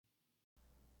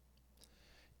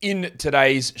In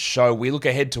today's show, we look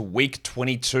ahead to week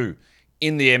 22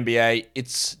 in the NBA.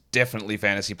 It's definitely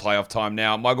fantasy playoff time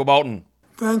now. Michael Bolton.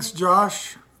 Thanks,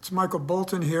 Josh. It's Michael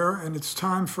Bolton here, and it's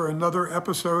time for another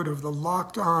episode of the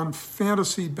Locked On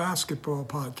Fantasy Basketball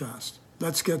Podcast.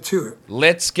 Let's get to it.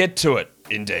 Let's get to it,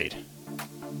 indeed.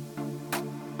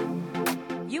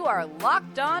 You are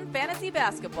Locked On Fantasy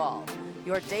Basketball,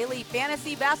 your daily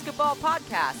fantasy basketball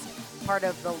podcast, part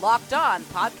of the Locked On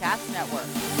Podcast Network.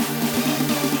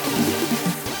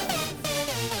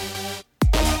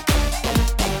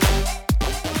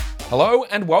 Hello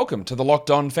and welcome to the Locked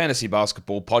On Fantasy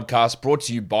Basketball Podcast, brought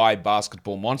to you by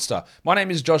Basketball Monster. My name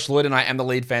is Josh Lloyd and I am the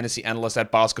lead fantasy analyst at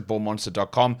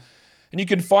basketballmonster.com. And you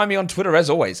can find me on Twitter, as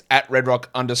always, at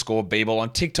redrock_Beeble, on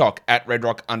TikTok, at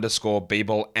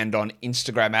redrock_Beeble, and on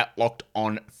Instagram, at Locked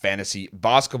On Fantasy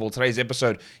Basketball. Today's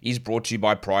episode is brought to you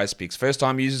by PrizePicks.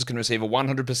 First-time users can receive a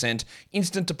 100%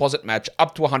 instant deposit match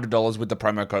up to $100 with the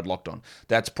promo code Locked On.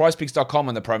 That's prizepicks.com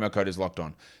and the promo code is Locked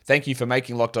On. Thank you for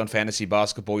making Locked On Fantasy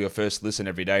Basketball your first listen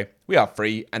every day. We are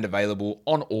free and available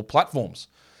on all platforms.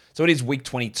 So it is week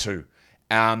 22.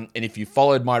 And if you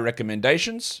followed my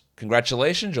recommendations,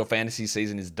 congratulations, your fantasy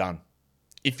season is done.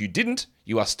 If you didn't,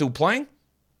 you are still playing,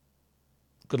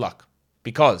 good luck.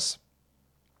 Because,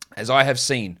 as I have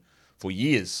seen for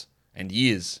years and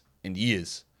years and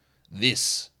years,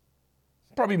 this,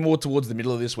 probably more towards the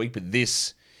middle of this week, but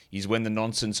this is when the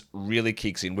nonsense really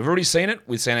kicks in. We've already seen it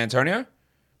with San Antonio.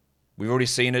 We've already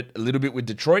seen it a little bit with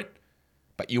Detroit.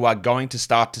 But you are going to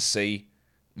start to see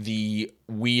the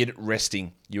weird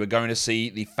resting. You are going to see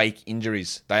the fake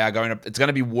injuries. It's going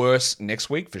to be worse next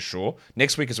week for sure.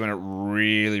 Next week is when it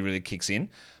really kicks in.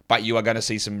 But you are going to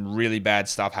see some really bad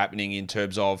stuff happening in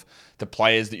terms of the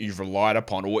players that you've relied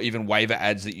upon, or even waiver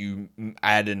ads that you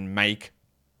add and make,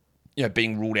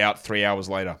 being ruled out 3 hours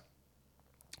later.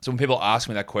 So when people ask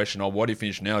me that question, why do you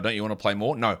finish now? Don't you want to play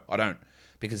more? No, I don't.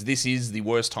 Because this is the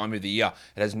worst time of the year.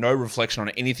 It has no reflection on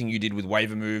anything you did with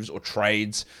waiver moves or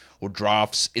trades or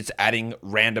drafts. It's adding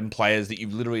random players that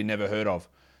you've literally never heard of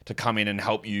to come in and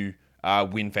help you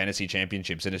win fantasy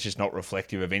championships. And it's just not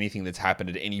reflective of anything that's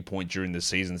happened at any point during the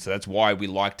season. So that's why we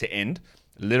like to end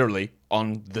literally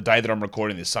on the day that I'm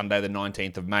recording this, Sunday the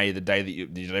 19th of May, the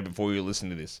day before you listen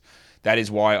to this. That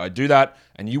is why I do that,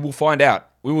 and you will find out.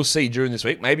 We will see during this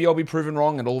week. Maybe I'll be proven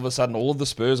wrong, and all of a sudden all of the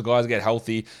Spurs guys get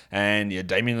healthy, and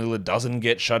Damian Lillard doesn't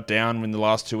get shut down in the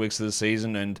last 2 weeks of the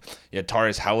season, and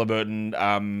Tyrese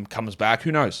Halliburton comes back.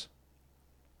 Who knows?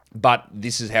 But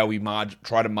this is how we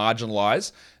try to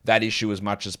marginalize that issue as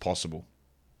much as possible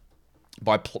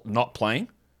by not playing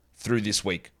through this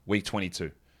week 22.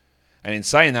 And in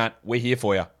saying that, we're here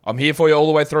for you. I'm here for you all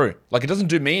the way through. It doesn't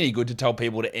do me any good to tell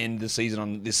people to end the season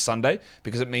on this Sunday,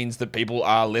 because it means that people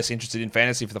are less interested in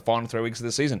fantasy for the final 3 weeks of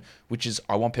the season, which is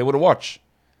I want people to watch.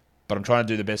 But I'm trying to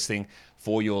do the best thing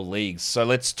for your leagues. So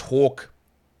let's talk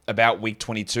about week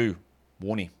 22.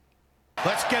 Warnie.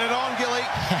 Let's get it on, Gilly.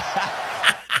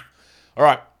 All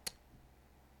right.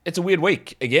 It's a weird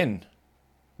week again.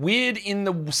 Weird in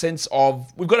the sense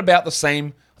of we've got about the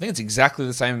same, I think it's exactly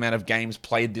the same amount of games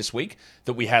played this week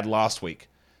that we had last week.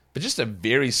 But just a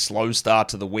very slow start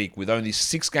to the week with only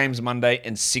 6 games Monday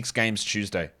and 6 games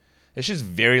Tuesday. It's just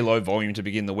very low volume to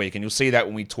begin the week. And you'll see that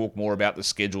when we talk more about the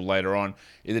schedule later on.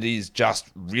 It is just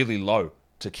really low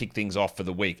to kick things off for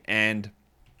the week. And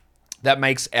that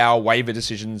makes our waiver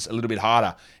decisions a little bit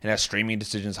harder and our streaming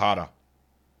decisions harder.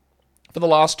 For the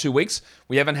last 2 weeks,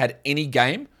 we haven't had any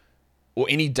game or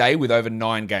any day with over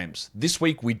 9 games. This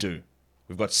week we do.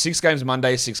 We've got 6 games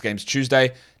Monday, 6 games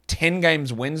Tuesday, 10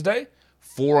 games Wednesday,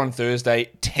 4 on Thursday,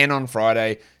 10 on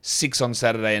Friday, 6 on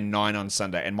Saturday, and 9 on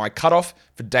Sunday. And my cutoff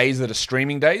for days that are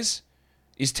streaming days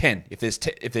is 10. If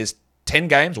there's 10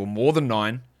 games or more than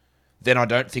 9, then I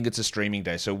don't think it's a streaming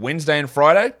day. So Wednesday and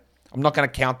Friday, I'm not going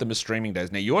to count them as streaming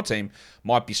days. Now, your team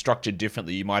might be structured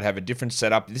differently. You might have a different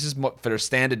setup. This is for a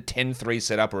standard 10-3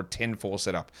 setup or a 10-4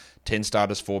 setup. 10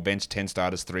 starters, 4 bench, 10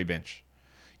 starters, 3 bench.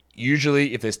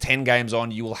 Usually, if there's 10 games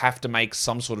on, you will have to make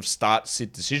some sort of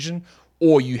start-sit decision,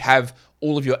 or you have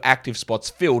all of your active spots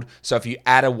filled. So if you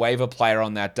add a waiver player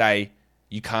on that day,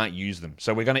 you can't use them.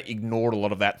 So we're going to ignore a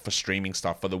lot of that for streaming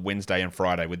stuff for the Wednesday and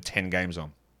Friday with 10 games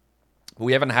on.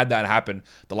 We haven't had that happen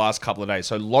the last couple of days.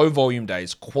 So low volume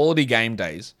days, quality game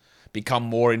days become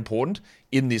more important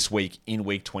in this week, in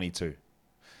week 22.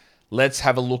 Let's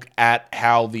have a look at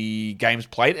how the games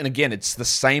played. And again, it's the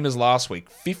same as last week.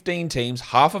 15 teams,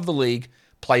 half of the league,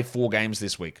 play 4 games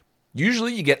this week.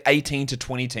 Usually you get 18 to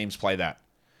 20 teams play that.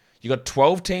 You got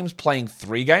 12 teams playing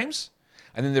 3 games,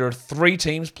 and then there are 3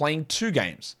 teams playing 2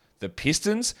 games. The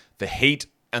Pistons, the Heat,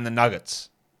 and the Nuggets.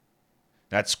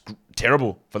 That's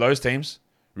terrible for those teams.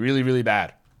 Really, really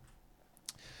bad.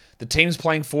 The teams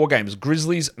playing 4 games: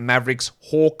 Grizzlies, Mavericks,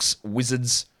 Hawks,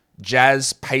 Wizards,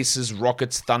 Jazz, Pacers,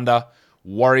 Rockets, Thunder,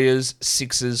 Warriors,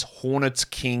 Sixers, Hornets,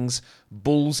 Kings,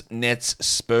 Bulls, Nets,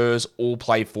 Spurs all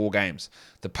play 4 games.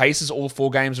 The Pacers, all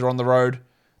 4 games are on the road.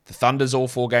 The Thunders, all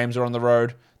 4 games are on the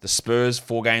road. The Spurs,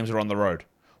 4 games are on the road.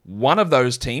 One of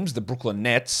those teams, the Brooklyn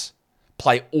Nets,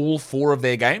 play all 4 of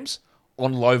their games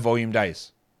on low volume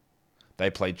days. They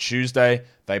play Tuesday,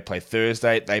 they play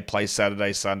Thursday, they play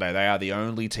Saturday, Sunday. They are the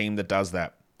only team that does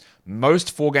that.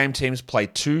 Most 4-game teams play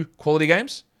 2 quality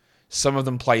games. Some of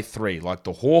them play 3, like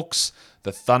the Hawks,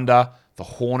 the Thunder, the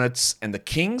Hornets, and the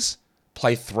Kings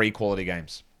play 3 quality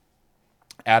games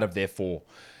out of their 4.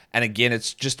 And again,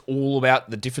 it's just all about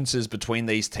the differences between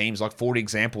these teams. Like, for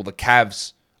example, the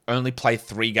Cavs only play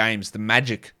 3 games. The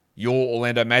Magic, your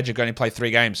Orlando Magic, only play 3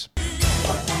 games.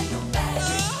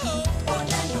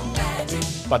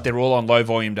 But they're all on low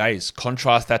volume days.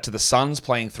 Contrast that to the Suns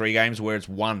playing 3 games where it's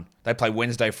 1. They play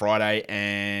Wednesday, Friday,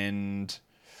 and...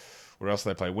 what else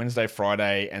do they play? Wednesday,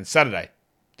 Friday, and Saturday.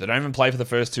 They don't even play for the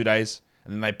first 2 days,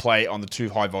 and then they play on the 2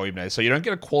 high volume days. So you don't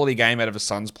get a quality game out of a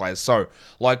Suns player. So,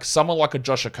 like someone like a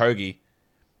Josh Okogie,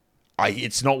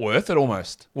 it's not worth it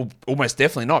almost. Well, almost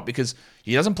definitely not, because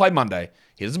he doesn't play Monday.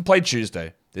 He doesn't play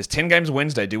Tuesday. There's 10 games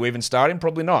Wednesday. Do we even start him?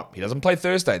 Probably not. He doesn't play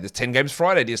Thursday. There's 10 games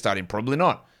Friday. Do you start him? Probably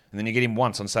not. And then you get him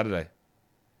once on Saturday.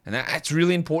 And that's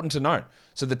really important to note.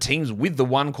 So the teams with the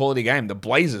 1 quality game, the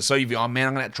Blazers. So you've, oh man,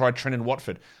 I'm going to try Trent and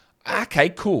Watford. Okay,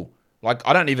 cool. Like,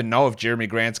 I don't even know if Jeremy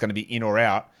Grant's going to be in or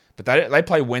out, but they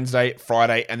play Wednesday,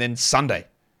 Friday, and then Sunday.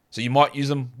 So you might use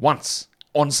them once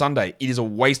on Sunday. It is a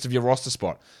waste of your roster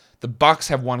spot. The Bucks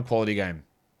have 1 quality game,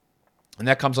 and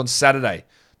that comes on Saturday.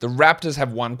 The Raptors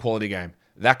have 1 quality game.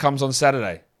 That comes on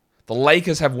Saturday. The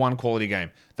Lakers have 1 quality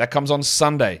game. That comes on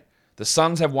Sunday. The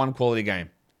Suns have 1 quality game.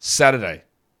 Saturday.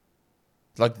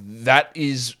 Like, that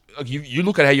is... You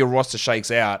look at how your roster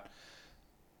shakes out,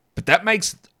 but that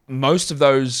makes most of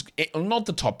those... not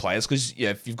the top players, because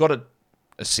if you've got a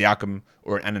Siakam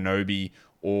or an Anunoby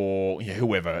or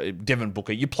whoever, Devin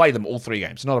Booker, you play them all 3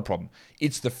 games. Not a problem.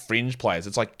 It's the fringe players.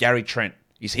 It's like Gary Trent.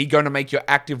 Is he going to make your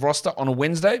active roster on a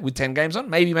Wednesday with 10 games on?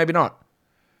 Maybe, maybe not.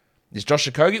 Is Josh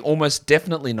Okogie? Almost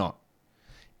definitely not.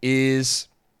 Is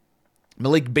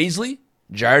Malik Beasley,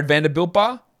 Jared Vanderbilt,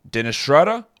 Dennis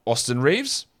Schroeder, Austin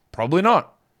Reeves? Probably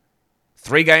not.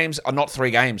 3 games are not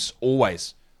 3 games,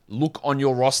 always. Look on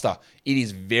your roster. It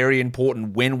is very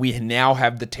important when we now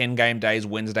have the 10-game days,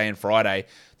 Wednesday and Friday,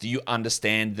 do you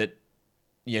understand that,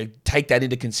 take that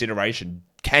into consideration.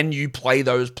 Can you play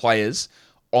those players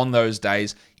on those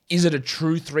days? Is it a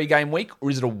true 3-game week, or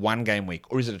is it a 1-game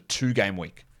week, or is it a 2-game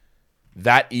week?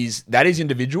 That is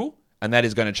individual, and that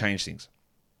is going to change things.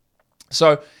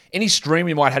 So, any stream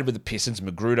you might have with the Pistons,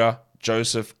 Magruder,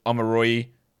 Joseph, Omoruyi,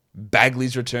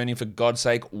 Bagley's returning for God's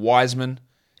sake, Wiseman,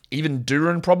 even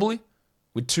Duran probably,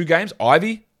 with 2 games.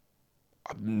 Ivy,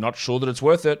 I'm not sure that it's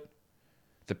worth it.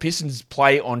 The Pistons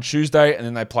play on Tuesday, and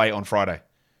then they play on Friday.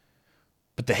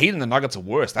 But the Heat and the Nuggets are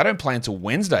worse. They don't play until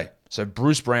Wednesday. So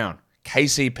Bruce Brown,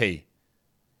 KCP,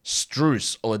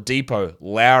 Strus, Oladipo,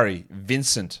 Lowry,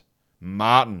 Vincent,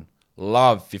 Martin,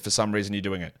 Love, if for some reason you're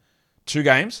doing it. 2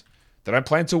 games. They don't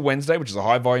play until Wednesday, which is a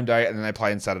high volume day, and then they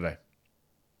play on Saturday.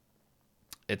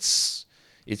 It's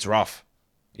rough.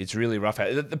 It's really rough.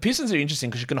 The Pistons are interesting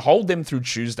because you can hold them through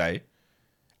Tuesday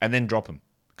and then drop them,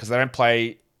 because they don't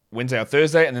play Wednesday or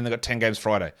Thursday, and then they've got 10 games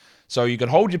Friday. So you can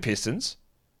hold your Pistons,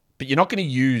 but you're not going to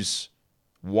use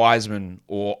Wiseman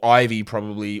or Ivy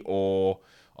probably, or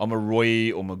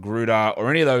Omoruyi or Magruder or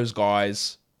any of those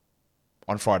guys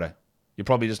on Friday. You're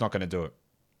probably just not going to do it.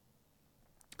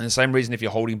 And the same reason if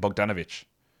you're holding Bogdanovic.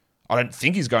 I don't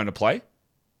think he's going to play,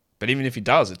 but even if he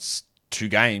does, it's 2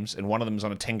 games, and one of them is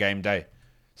on a 10-game day.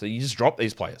 So you just drop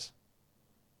these players.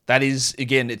 That is,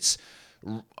 again, it's...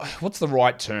 what's the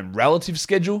right term? Relative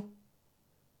schedule?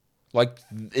 Like,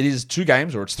 it is 2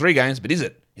 games, or it's 3 games, but is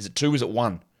it? Is it 2? Is it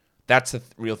 1? That's the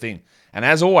real thing. And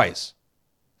as always,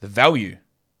 the value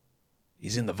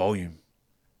is in the volume.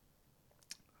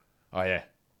 Oh, yeah.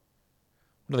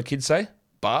 What do the kids say?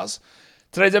 Bars?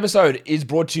 Today's episode is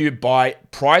brought to you by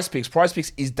Prize Picks. Prize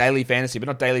Picks is daily fantasy, but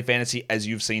not daily fantasy as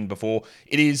you've seen before.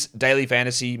 It is daily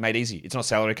fantasy made easy. It's not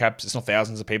salary caps. It's not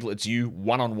thousands of people. It's you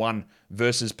one-on-one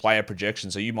versus player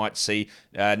projection. So you might see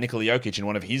Nikola Jokic in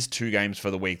one of his 2 games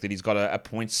for the week that he's got a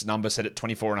points number set at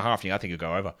 24.5. I think he'll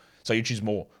go over. So you choose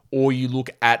more. Or you look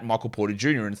at Michael Porter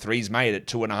Jr. and threes made at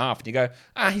 2.5, and you go,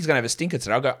 he's going to have a stinker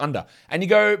today. I'll go under. And you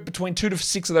go between 2 to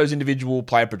 6 of those individual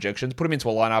player projections, put them into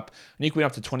a lineup, and you can win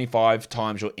up to 25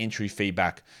 times your entry fee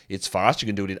back. It's fast. You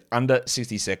can do it in under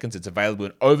 60 seconds. It's available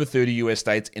in over 30 US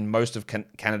states in most of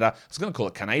Canada. I was going to call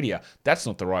it Canada. That's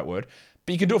not the right word.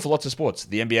 But you can do it for lots of sports.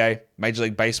 The NBA, Major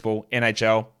League Baseball,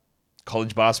 NHL,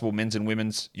 college basketball, men's and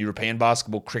women's, European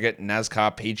basketball, cricket,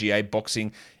 NASCAR, PGA,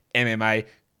 boxing, MMA,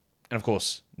 and of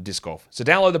course, disc golf. So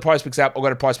download the PrizePicks app or go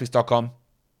to prizepicks.com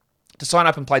to sign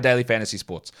up and play daily fantasy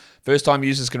sports. First-time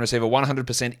users can receive a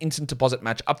 100% instant deposit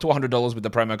match up to $100 with the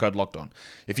promo code LOCKEDON.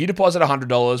 If you deposit $100,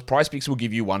 PrizePicks will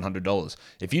give you $100.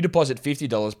 If you deposit $50,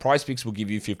 PrizePicks will give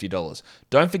you $50.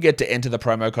 Don't forget to enter the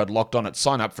promo code LOCKEDON at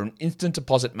sign up for an instant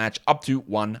deposit match up to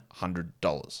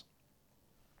 $100.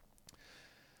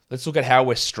 Let's look at how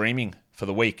we're streaming for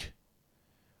the week.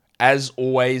 As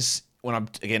always,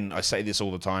 I say this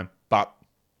all the time, but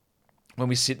when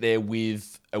we sit there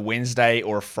with a Wednesday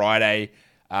or a Friday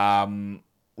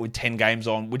with 10 games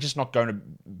on, we're just not going to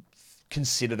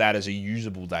consider that as a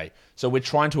usable day. So we're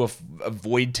trying to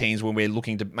avoid teams when we're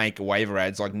looking to make waiver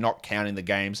ads, like not counting the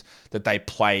games that they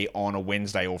play on a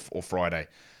Wednesday or Friday.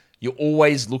 You're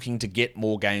always looking to get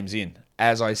more games in.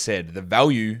 As I said, the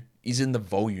value is in the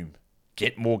volume.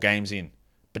 Get more games in.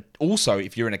 But also,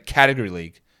 if you're in a category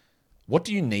league, what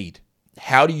do you need?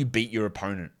 How do you beat your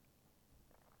opponent?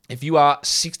 If you are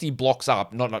 60 blocks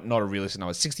up, not a realistic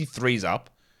number, 63s up,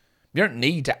 you don't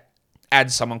need to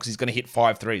add someone because he's going to hit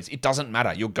 5 threes. It doesn't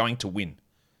matter. You're going to win.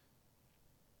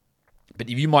 But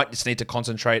you might just need to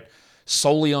concentrate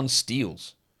solely on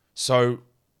steals. So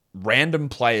random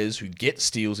players who get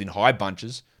steals in high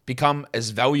bunches become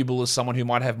as valuable as someone who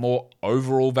might have more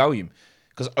overall value.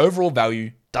 Because overall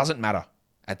value doesn't matter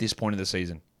at this point of the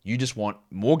season. You just want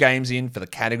more games in for the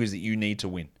categories that you need to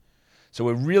win. So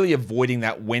we're really avoiding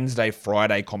that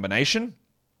Wednesday-Friday combination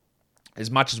as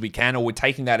much as we can, or we're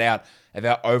taking that out of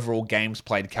our overall games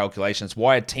played calculations.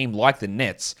 Why a team like the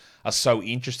Nets are so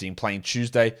interesting playing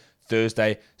Tuesday,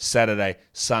 Thursday, Saturday,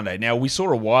 Sunday. Now, we saw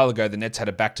a while ago the Nets had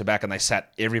a back-to-back and they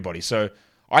sat everybody. So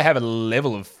I have a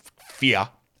level of fear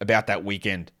about that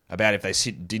weekend, about if they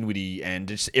sit Dinwiddie and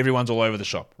just everyone's all over the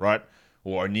shop, right?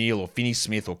 Or O'Neal or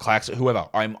Finney-Smith or Claxton, whoever.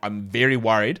 I'm very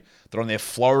worried that on their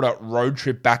Florida road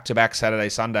trip back-to-back Saturday,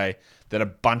 Sunday, that a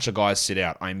bunch of guys sit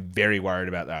out. I'm very worried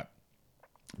about that.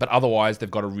 But otherwise,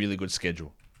 they've got a really good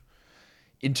schedule.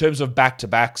 In terms of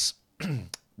back-to-backs,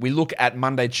 we look at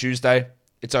Monday, Tuesday.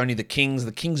 It's only the Kings.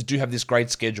 The Kings do have this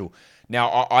great schedule.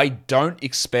 Now, I don't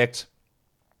expect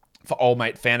for old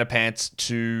mate Fanapants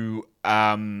to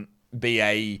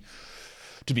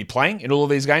be playing in all of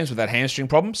these games with that hamstring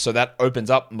problem. So that opens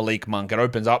up Malik Monk. It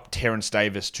opens up Terrence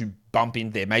Davis to bump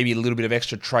in there. Maybe a little bit of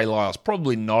extra Trey Lyles.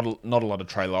 Probably not a lot of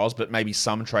Trey Lyles, but maybe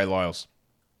some Trey Lyles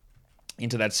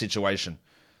into that situation.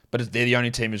 But they're the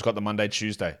only team who's got the Monday,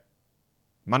 Tuesday.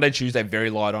 Monday, Tuesday, very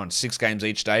light on. 6 games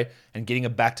each day. And getting a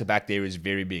back-to-back there is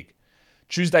very big.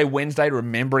 Tuesday, Wednesday,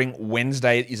 remembering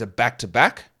Wednesday is a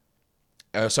back-to-back.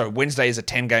 Wednesday is a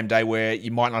 10-game day where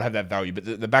you might not have that value. But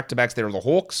the back-to-backs there are the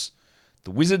Hawks,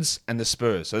 the Wizards, and the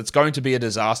Spurs. So it's going to be a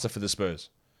disaster for the Spurs.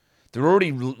 They're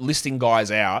already listing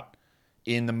guys out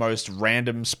in the most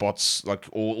random spots,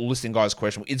 or listing guys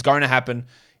questionable. It's going to happen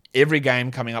every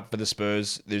game coming up for the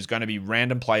Spurs. There's going to be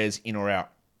random players in or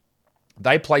out.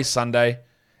 They play Sunday,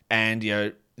 and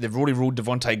they've already ruled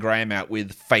Devontae Graham out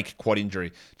with fake quad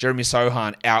injury. Jeremy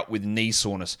Sohan out with knee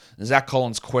soreness. Zach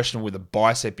Collins questionable with a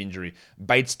bicep injury.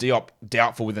 Bates Diop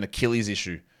doubtful with an Achilles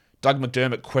issue. Doug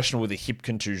McDermott questionable with a hip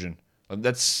contusion. And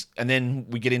then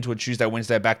we get into a Tuesday,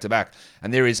 Wednesday back-to-back.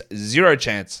 And there is zero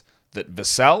chance that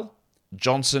Vassell,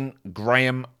 Johnson,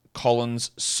 Graham,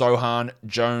 Collins, Sohan,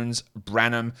 Jones,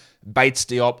 Branham, Bates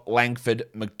Diop, Langford,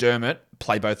 McDermott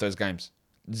play both those games.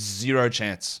 Zero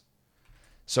chance.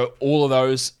 So all of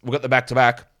those, we've got the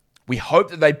back-to-back. We hope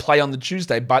that they play on the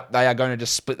Tuesday, but they are going to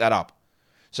just split that up.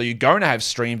 So you're going to have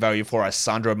stream value for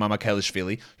Sandro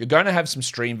Mamakhalishvili. You're going to have some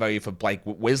stream value for Blake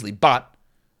Wesley, but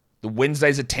the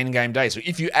Wednesday's a 10-game day. So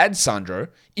if you add Sandro,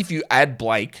 if you add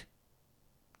Blake,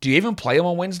 do you even play him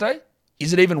on Wednesday?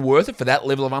 Is it even worth it for that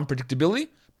level of unpredictability?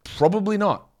 Probably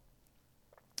not.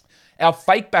 Our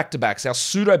fake back-to-backs, our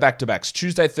pseudo back-to-backs,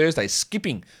 Tuesday, Thursday,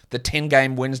 skipping the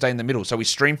 10-game Wednesday in the middle. So we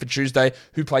stream for Tuesday,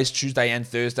 who plays Tuesday and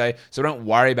Thursday, so don't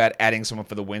worry about adding someone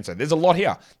for the Wednesday. There's a lot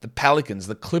here. The Pelicans,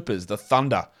 the Clippers, the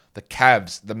Thunder, the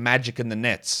Cavs, the Magic, and the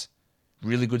Nets.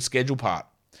 Really good schedule part.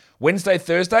 Wednesday,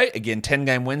 Thursday, again,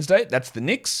 10-game Wednesday, that's the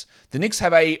Knicks. The Knicks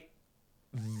have a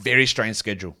very strange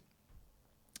schedule.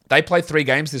 They play 3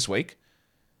 games this week.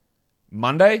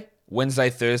 Monday, Wednesday,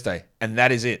 Thursday, and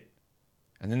that is it.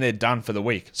 And then they're done for the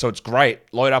week. So it's great.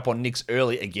 Load up on Knicks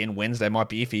early. Again, Wednesday might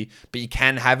be iffy, but you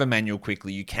can have Emmanuel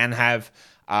quickly. You can have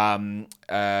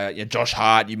Josh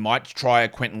Hart. You might try a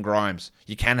Quentin Grimes.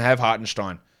 You can have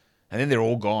Hartenstein. And then they're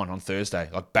all gone on Thursday.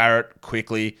 Like Barrett,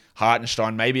 quickly,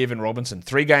 Hartenstein, maybe even Robinson.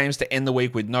 3 games to end the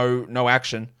week with no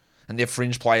action. And they're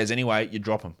fringe players anyway. You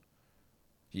drop them.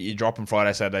 You drop them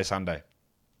Friday, Saturday, Sunday.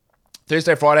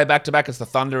 Thursday, Friday, back-to-back. It's the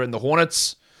Thunder and the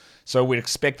Hornets. So we'd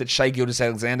expect that Shai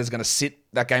Gilgeous-Alexander is going to sit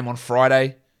that game on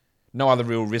Friday. No other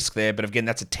real risk there. But again,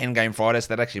 that's a 10-game Friday, so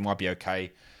that actually might be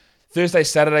okay. Thursday,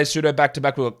 Saturday, pseudo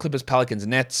back-to-back. We've got Clippers, Pelicans,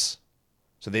 Nets.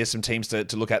 So there's some teams to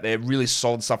look at there. Really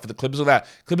solid stuff for the Clippers. All that.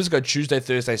 Clippers go Tuesday,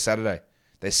 Thursday, Saturday.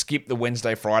 They skip the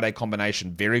Wednesday, Friday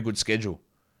combination. Very good schedule.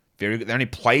 Very good. They only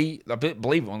play, I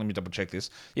believe, let me double check this.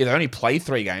 Yeah, they only play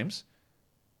 3 games.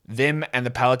 Them and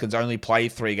the Pelicans only play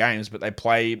 3 games, but they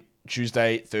play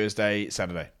Tuesday, Thursday,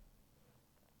 Saturday.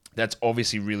 That's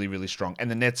obviously really, really strong. And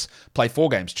the Nets play 4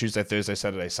 games, Tuesday, Thursday,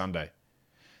 Saturday, Sunday.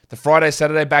 The Friday,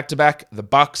 Saturday, back-to-back, the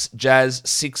Bucks, Jazz,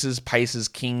 Sixers, Pacers,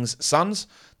 Kings, Suns.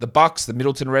 The Bucks, the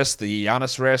Middleton rest, the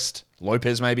Giannis rest,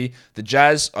 Lopez maybe. The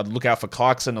Jazz, I'd look out for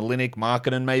Clarkson, Olynyk,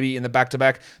 Markkanen maybe in the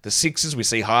back-to-back. The Sixers, we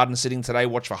see Harden sitting today.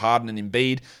 Watch for Harden and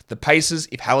Embiid. The Pacers,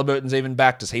 if Halliburton's even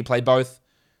back, does he play both?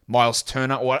 Miles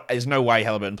Turner, there's no way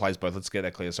Halliburton plays both. Let's get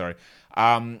that clear, sorry.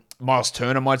 Miles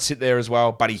Turner might sit there as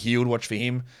well. Buddy Hield, watch for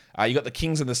him. You got the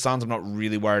Kings and the Suns. I'm not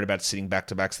really worried about sitting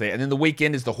back-to-backs there. And then the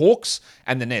weekend is the Hawks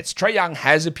and the Nets. Trae Young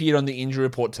has appeared on the injury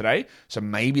report today, so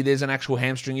maybe there's an actual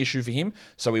hamstring issue for him.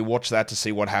 So we watch that to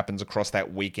see what happens across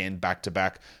that weekend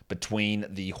back-to-back between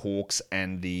the Hawks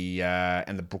and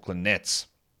the Brooklyn Nets.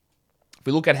 If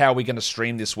we look at how we're going to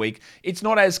stream this week, it's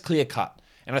not as clear-cut.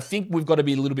 And I think we've got to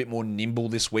be a little bit more nimble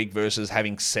this week versus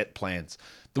having set plans.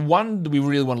 The one that we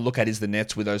really want to look at is the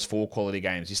Nets with those 4 quality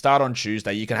games. You start on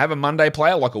Tuesday. You can have a Monday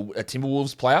player, like a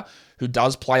Timberwolves player, who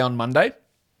does play on Monday.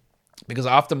 Because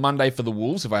after Monday for the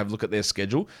Wolves, if I have a look at their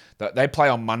schedule, they play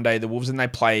on Monday, the Wolves, and they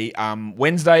play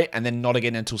Wednesday, and then not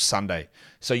again until Sunday.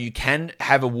 So you can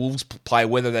have a Wolves player,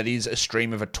 whether that is a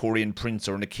stream of a Taurean Prince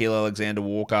or a Nickeil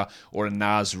Alexander-Walker or a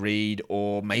Naz Reid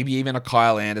or maybe even a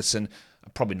Kyle Anderson.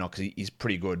 Probably not because he's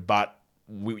pretty good, but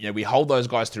we hold those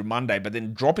guys through Monday, but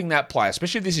then dropping that player,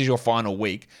 especially if this is your final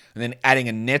week, and then adding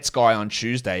a Nets guy on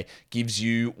Tuesday gives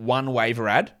you 1 waiver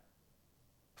ad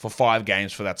for 5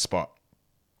 games for that spot.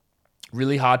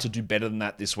 Really hard to do better than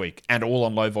that this week, and all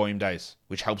on low volume days,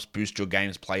 which helps boost your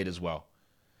games played as well.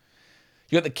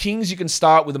 You got the Kings. You can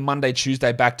start with a Monday,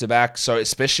 Tuesday back-to-back, so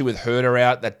especially with Herter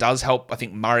out, that does help. I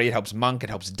think Murray, it helps Monk, it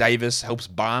helps Davis, helps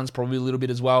Barnes probably a little bit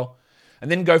as well. And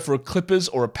then go for a Clippers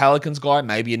or a Pelicans guy,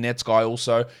 maybe a Nets guy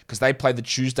also, because they play the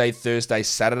Tuesday, Thursday,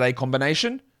 Saturday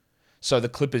combination. So the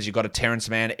Clippers, you've got a Terrence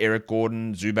Mann, Eric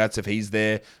Gordon, Zubats if he's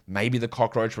there, maybe the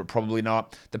Cockroach, but probably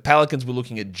not. The Pelicans, we're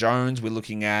looking at Jones, we're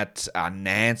looking at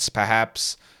Nance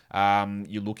perhaps.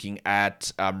 You're looking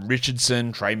at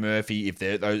Richardson, Trey Murphy, if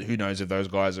they're who knows if those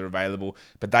guys are available.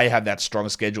 But they have that strong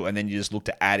schedule, and then you just look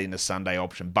to add in a Sunday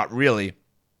option. But really,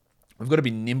 we've got to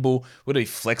be nimble. We've got to be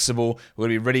flexible. We've got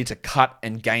to be ready to cut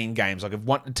and gain games. Like if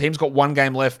a team's got 1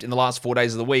 game left in the last 4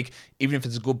 days of the week, even if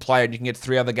it's a good player and you can get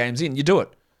 3 other games in, you do it.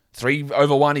 3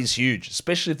 over 1 is huge,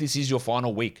 especially if this is your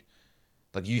final week.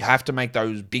 Like you have to make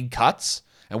those big cuts.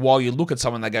 And while you look at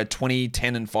someone, they go 20,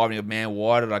 10, and 5, and you go, man,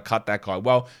 why did I cut that guy?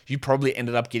 Well, you probably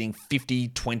ended up getting 50,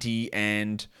 20,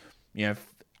 and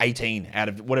 18 out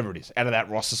of whatever it is, out of that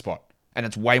roster spot. And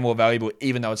it's way more valuable,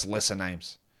 even though it's lesser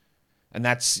names. And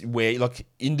that's where, look,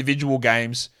 individual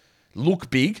games look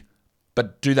big,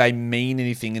 but do they mean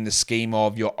anything in the scheme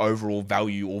of your overall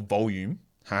value or volume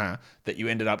that you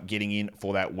ended up getting in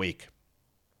for that week?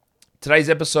 Today's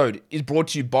episode is brought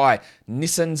to you by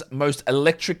Nissan's most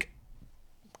electric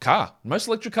car. Most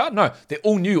electric car? No, they're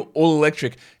all new, all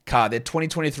electric car. They're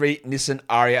 2023 Nissan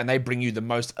Ariya, and they bring you the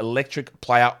most electric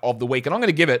player of the week. And I'm going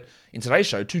to give it, in today's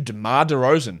show, to DeMar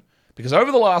DeRozan. Because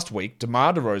over the last week,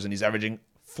 DeMar DeRozan is averaging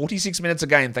 46 minutes a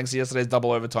game, thanks to yesterday's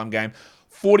double overtime game.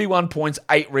 41 points,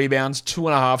 8 rebounds,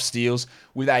 2.5 steals,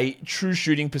 with a true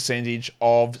shooting percentage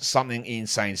of something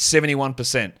insane,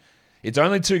 71%. It's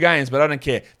only 2 games, but I don't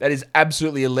care. That is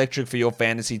absolutely electric for your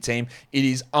fantasy team. It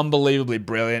is unbelievably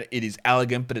brilliant. It is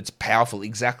elegant, but it's powerful,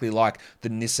 exactly like the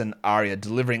Nissan Ariya,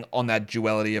 delivering on that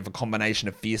duality of a combination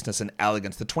of fierceness and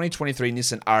elegance. The 2023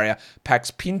 Nissan Ariya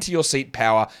packs pin-to-your-seat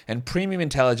power and premium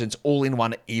intelligence all in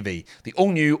one EV. The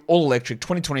all-new, all-electric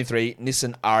 2023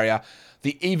 Nissan Ariya,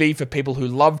 the EV for people who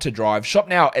love to drive. Shop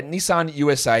now at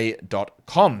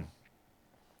nissanusa.com.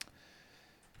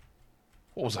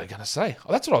 What was I going to say?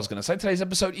 Oh, that's what I was going to say. Today's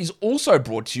episode is also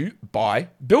brought to you by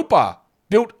Built Bar.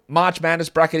 Built March Madness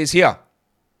bracket is here.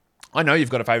 I know you've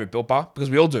got a favorite Built Bar because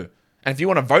we all do. And if you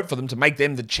want to vote for them to make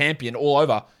them the champion all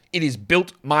over, it is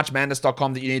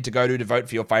builtmarchmadness.com that you need to go to vote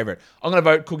for your favorite. I'm going to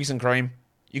vote cookies and cream.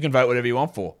 You can vote whatever you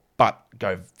want for, but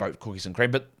go vote cookies and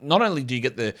cream. But not only do you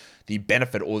get the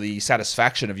benefit or the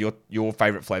satisfaction of your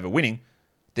favorite flavor winning,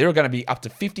 there are going to be up to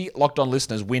 50 Locked On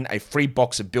listeners win a free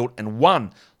box of Built, and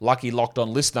one lucky Locked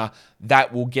On listener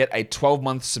that will get a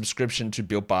 12-month subscription to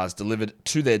Built Bars delivered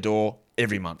to their door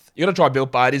every month. You got to try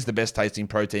Built Bar. It is the best tasting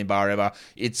protein bar ever.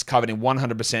 It's covered in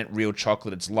 100% real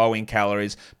chocolate. It's low in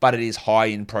calories, but it is high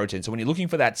in protein. So when you're looking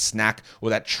for that snack or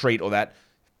that treat or that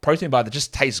protein bar that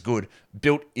just tastes good,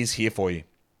 Built is here for you.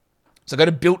 So go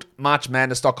to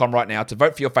builtmarchmadness.com right now to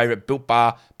vote for your favorite Built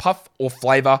Bar, puff, or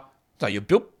flavor. So your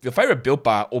favorite Built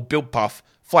Bar or Built Puff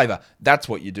flavor. That's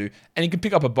what you do. And you can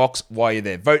pick up a box while you're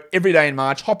there. Vote every day in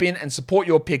March. Hop in and support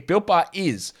your pick. Built Bar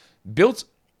is built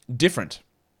different.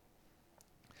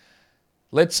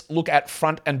 Let's look at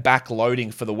front and back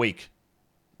loading for the week.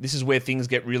 This is where things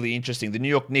get really interesting. The New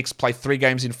York Knicks play 3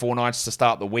 games in 4 nights to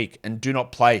start the week and do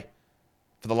not play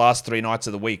for the last 3 nights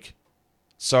of the week.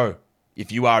 So,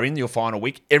 if you are in your final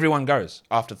week, everyone goes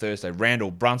after Thursday.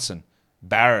 Randall, Brunson,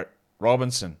 Barrett,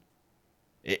 Robinson,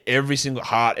 every single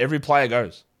Hart, every player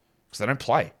goes because they don't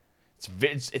play.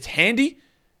 It's handy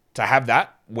to have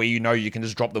that where you know you can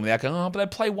just drop them without going, but they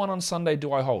play 1 on Sunday,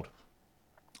 do I hold?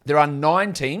 There are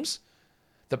 9 teams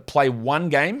that play 1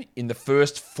 game in the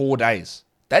first 4 days.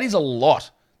 That is a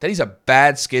lot. That is a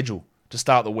bad schedule to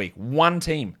start the week. 9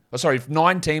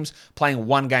 teams playing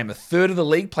 1 game. A third of the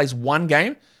league plays 1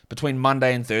 game between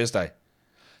Monday and Thursday.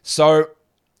 So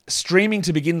streaming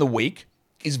to begin the week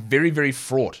is very, very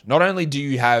fraught. Not only do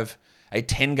you have a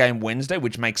 10-game Wednesday,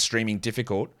 which makes streaming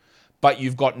difficult, but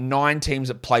you've got 9 teams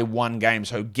that play 1 game.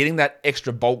 So getting that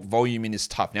extra bulk volume in is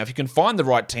tough. Now, if you can find the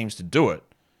right teams to do it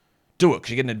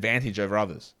because you get an advantage over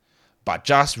others. But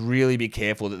just really be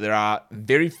careful that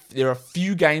there are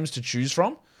few games to choose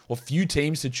from or few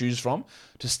teams to choose from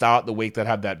to start the week that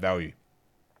have that value.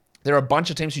 There are a bunch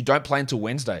of teams who don't play until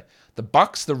Wednesday. The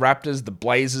Bucks, the Raptors, the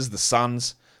Blazers, the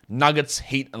Suns, Nuggets,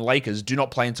 Heat, and Lakers do not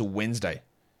play until Wednesday.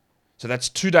 So that's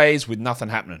 2 days with nothing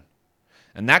happening.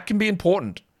 And that can be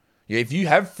important. If you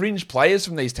have fringe players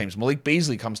from these teams, Malik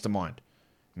Beasley comes to mind.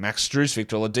 Max Strus,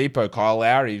 Victor Oladipo, Kyle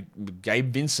Lowry,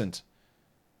 Gabe Vincent.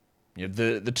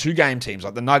 The 2-game teams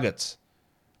like the Nuggets.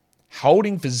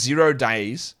 Holding for 0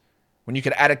 days when you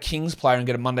could add a Kings player and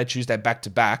get a Monday, Tuesday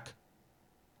back-to-back.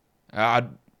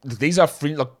 These are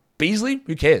free. Look, Beasley,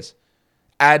 who cares?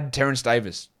 Add Terrence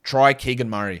Davis. Try Keegan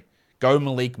Murray. Go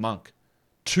Malik Monk.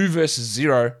 2 versus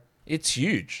 0. It's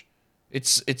huge.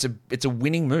 It's a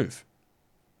winning move.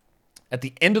 At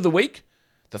the end of the week,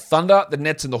 the Thunder, the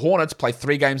Nets, and the Hornets play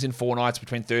 3 games in 4 nights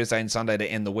between Thursday and Sunday to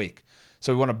end the week.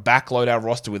 So we want to backload our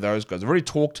roster with those guys. I've already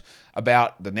talked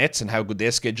about the Nets and how good their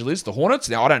schedule is. The Hornets,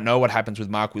 now I don't know what happens with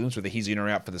Mark Williams, whether he's in or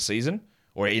out for the season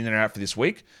or in and out for this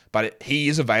week, but he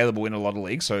is available in a lot of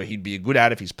leagues, so he'd be a good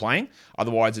ad if he's playing.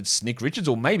 Otherwise, it's Nick Richards,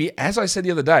 or maybe, as I said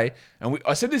the other day, and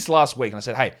I said this last week, and I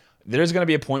said, hey, there is going to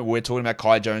be a point where we're talking about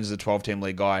Kai Jones as a 12-team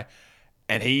league guy,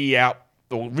 and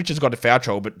Richards got to foul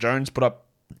trouble, but Jones put up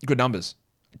good numbers.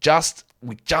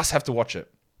 We just have to watch it.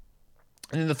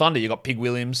 And in the Thunder, you've got Pig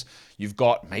Williams. You've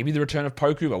got maybe the return of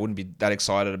Poku. I wouldn't be that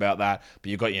excited about that. But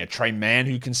you've got Trey Mann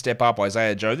who can step up,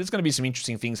 Isaiah Joe. There's going to be some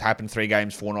interesting things happen 3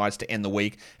 games, 4 nights to end the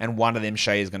week. And one of them,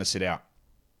 Shea, is going to sit out.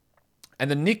 And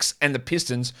the Knicks and the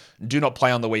Pistons do not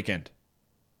play on the weekend.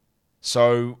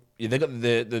 So they got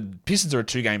the Pistons are a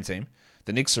 2-game team.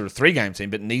 The Knicks are a 3-game team,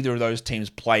 but neither of those teams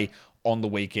play on the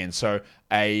weekend. So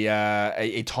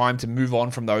a time to move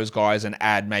on from those guys and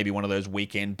add maybe one of those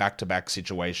weekend back-to-back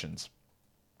situations.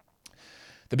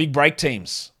 The big break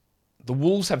teams. The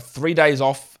Wolves have 3 days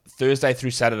off Thursday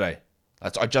through Saturday.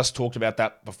 I just talked about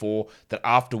that before, that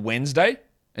after Wednesday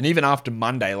and even after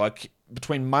Monday, like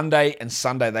between Monday and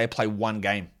Sunday, they play 1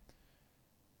 game.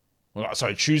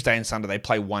 Tuesday and Sunday, they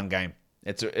play 1 game.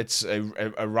 It's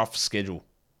a rough schedule.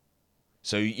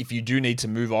 So if you do need to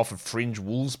move off a fringe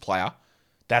Wolves player,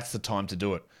 that's the time to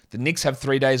do it. The Knicks have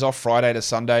 3 days off, Friday to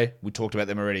Sunday. We talked about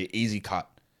them already. Easy cut.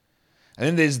 And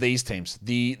then there's these teams.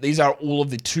 These are all of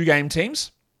the 2-game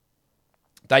teams.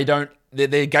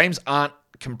 Their games aren't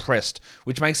compressed,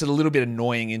 which makes it a little bit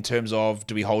annoying in terms of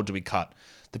do we hold, do we cut.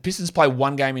 The Pistons play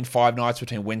 1 game in 5 nights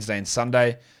between Wednesday and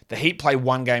Sunday. The Heat play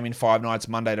 1 game in 5 nights,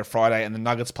 Monday to Friday, and the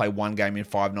Nuggets play 1 game in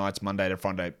 5 nights, Monday to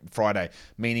Friday,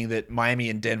 meaning that Miami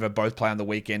and Denver both play on the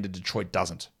weekend and Detroit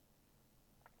doesn't.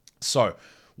 So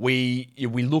we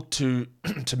look to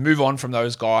move on from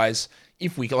those guys.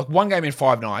 If we like 1 game in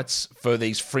 5 nights for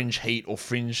these fringe Heat or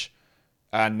fringe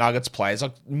Nuggets players.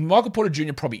 Like Michael Porter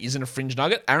Jr. probably isn't a fringe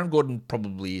Nugget. Aaron Gordon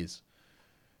probably is.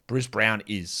 Bruce Brown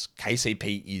is.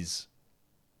 KCP is.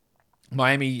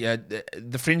 Miami,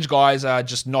 the fringe guys are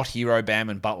just not Hero, Bam,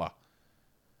 and Butler.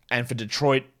 And for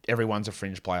Detroit, everyone's a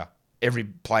fringe player. Every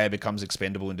player becomes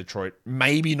expendable in Detroit.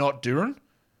 Maybe not Duren.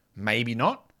 Maybe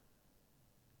not.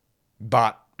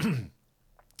 But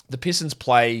the Pistons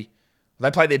play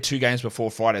their 2 games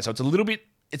before Friday. So it's a little bit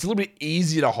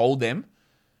easier to hold them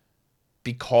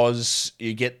because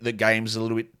you get the games a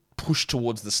little bit pushed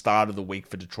towards the start of the week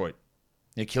for Detroit.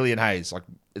 Killian Hayes, like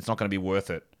it's not going to be worth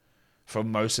it for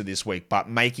most of this week, but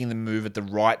making the move at the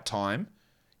right time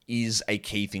is a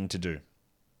key thing to do.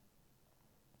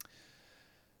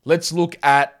 Let's look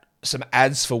at some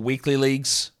ads for weekly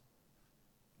leagues.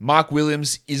 Mark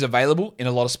Williams is available in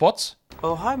a lot of spots.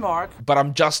 Oh, hi, Mark. But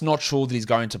I'm just not sure that he's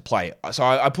going to play. So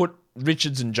I put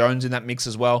Richards and Jones in that mix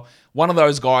as well. One of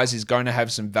those guys is going to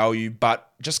have some value,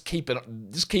 but just keep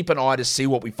an eye to see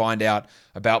what we find out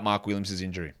about Mark Williams'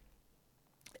 injury.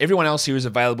 Everyone else here is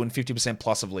available in 50%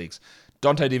 plus of leagues.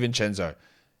 Dante DiVincenzo.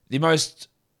 The most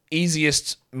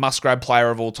easiest must-grab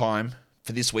player of all time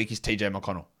for this week is TJ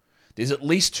McConnell. There's at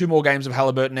least 2 more games of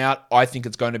Halliburton out. I think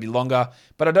it's going to be longer,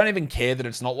 but I don't even care that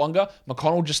it's not longer.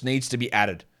 McConnell just needs to be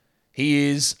added. He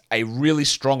is a really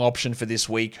strong option for this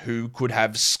week who could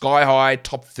have sky-high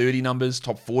top 30 numbers,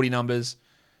 top 40 numbers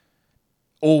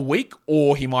all week,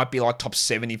 or he might be like top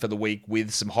 70 for the week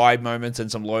with some high moments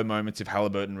and some low moments if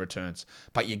Halliburton returns.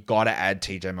 But you got to add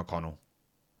TJ McConnell.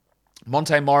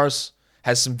 Monte Morris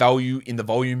has some value in the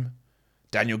volume.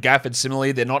 Daniel Gafford,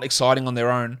 similarly, they're not exciting on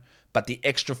their own, but the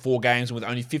extra 4 games, with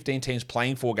only 15 teams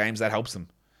playing 4 games, that helps them.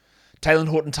 Taylor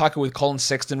Horton-Tucker with Colin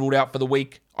Sexton ruled out for the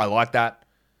week. I like that.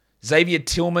 Xavier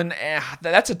Tillman,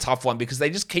 that's a tough one because they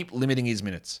just keep limiting his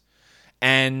minutes.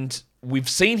 And we've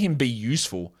seen him be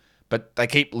useful, but they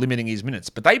keep limiting his minutes.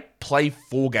 But they play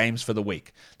 4 games for the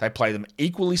week. They play them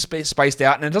equally spaced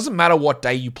out, and it doesn't matter what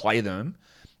day you play them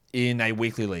in a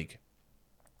weekly league.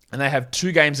 And they have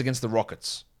 2 games against the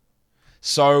Rockets.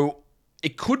 So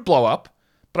it could blow up,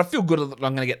 but I feel good that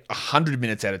I'm going to get 100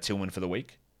 minutes out of Tillman for the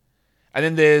week. And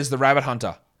then there's the Rabbit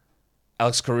Hunter,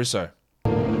 Alex Caruso.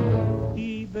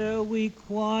 Be very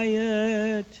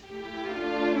quiet.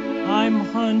 I'm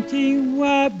hunting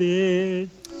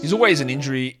rabbits. He's always an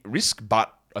injury risk,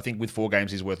 but I think with 4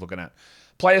 games, he's worth looking at.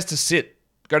 Players to sit.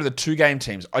 Go to the 2-game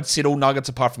teams. I'd sit all Nuggets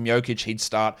apart from Jokic. He'd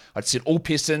start. I'd sit all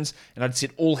Pistons, and I'd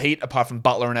sit all Heat apart from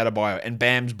Butler and Adebayo. And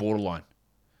Bam's borderline.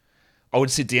 I would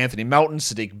sit DeAnthony Melton,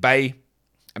 Sadiq Bey,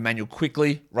 Emmanuel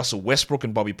Quickley, Russell Westbrook,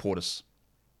 and Bobby Portis.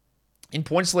 In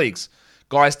points leagues,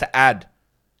 guys to add.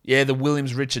 Yeah, the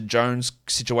Williams, Richard, Jones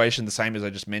situation, the same as I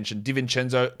just mentioned.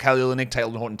 DiVincenzo, Kelly Olynyk,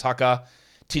 Taylor Horton-Tucker,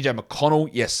 TJ McConnell,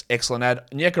 yes, excellent ad.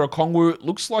 Onyeka Okongwu,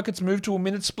 looks like it's moved to a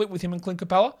minute split with him and Clint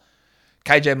Capella.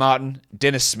 KJ Martin,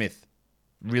 Dennis Smith.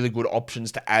 Really good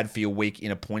options to add for your week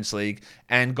in a points league.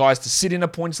 And guys to sit in a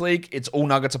points league, it's all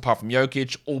Nuggets apart from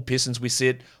Jokic, all Pistons we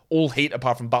sit, all Heat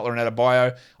apart from Butler and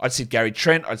Adebayo. I'd sit Gary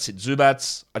Trent, I'd sit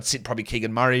Zubats, I'd sit probably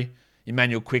Keegan Murray,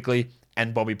 Emmanuel Quickley,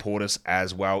 and Bobby Portis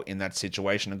as well in that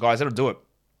situation. And guys, that'll do it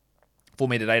for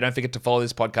me today. Don't forget to follow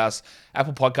this podcast,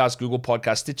 Apple Podcasts, Google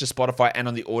Podcasts, Stitcher, Spotify, and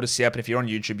on the Odyssey app. And if you're on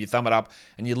YouTube, you thumb it up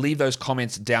and you leave those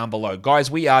comments down below. Guys,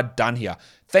 we are done here.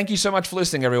 Thank you so much for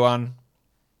listening, everyone.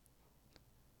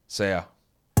 See ya.